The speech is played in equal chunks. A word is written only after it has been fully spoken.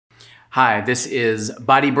Hi, this is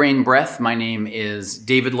Body, Brain, Breath. My name is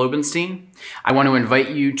David Lobenstein. I want to invite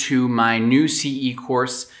you to my new CE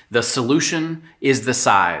course, The Solution is the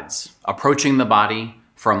Sides, Approaching the Body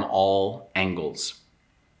from All Angles.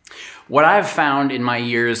 What I've found in my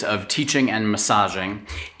years of teaching and massaging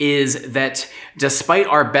is that despite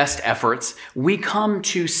our best efforts, we come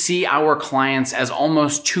to see our clients as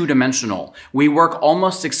almost two-dimensional. We work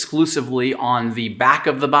almost exclusively on the back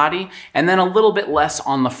of the body and then a little bit less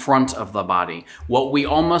on the front of the body. What we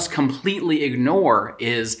almost completely ignore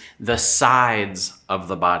is the sides of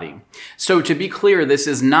the body. So to be clear, this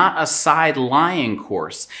is not a side lying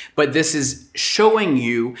course, but this is showing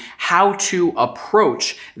you how to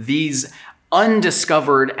approach these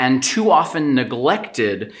undiscovered and too often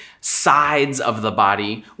neglected sides of the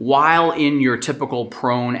body while in your typical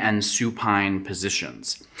prone and supine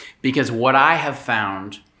positions. Because what I have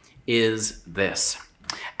found is this.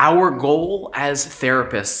 Our goal as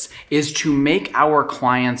therapists is to make our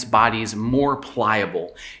clients' bodies more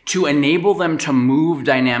pliable, to enable them to move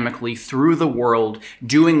dynamically through the world,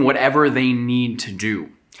 doing whatever they need to do.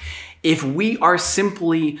 If we are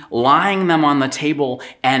simply lying them on the table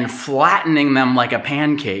and flattening them like a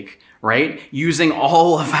pancake, right? Using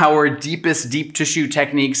all of our deepest deep tissue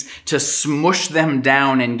techniques to smush them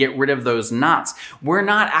down and get rid of those knots, we're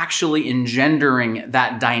not actually engendering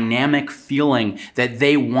that dynamic feeling that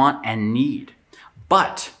they want and need.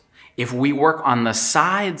 But if we work on the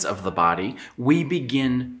sides of the body, we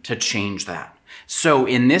begin to change that. So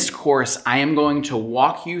in this course, I am going to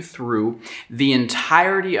walk you through the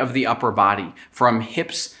entirety of the upper body from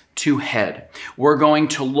hips to head. We're going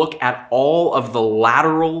to look at all of the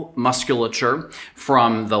lateral musculature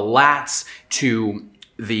from the lats to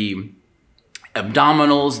the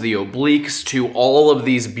abdominals, the obliques, to all of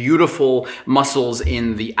these beautiful muscles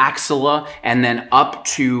in the axilla, and then up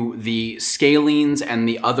to the scalenes and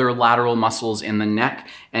the other lateral muscles in the neck,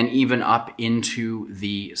 and even up into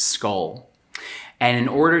the skull. And in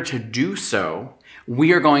order to do so,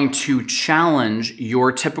 we are going to challenge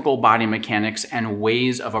your typical body mechanics and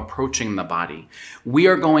ways of approaching the body. We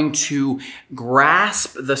are going to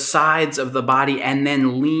grasp the sides of the body and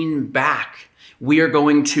then lean back. We are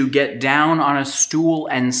going to get down on a stool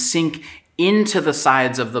and sink into the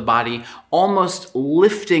sides of the body, almost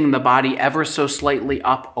lifting the body ever so slightly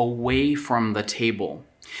up away from the table.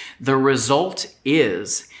 The result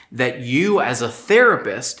is that you as a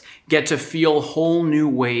therapist get to feel whole new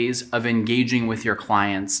ways of engaging with your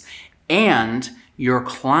clients, and your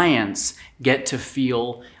clients get to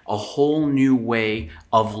feel a whole new way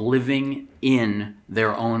of living in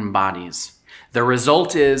their own bodies. The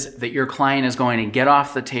result is that your client is going to get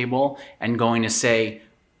off the table and going to say,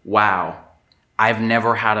 wow, I've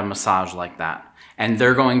never had a massage like that. And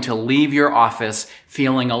they're going to leave your office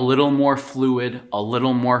feeling a little more fluid, a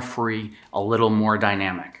little more free, a little more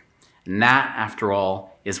dynamic. And that, after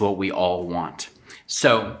all, is what we all want.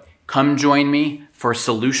 So come join me for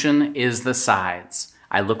Solution is the Sides.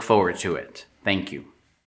 I look forward to it. Thank you.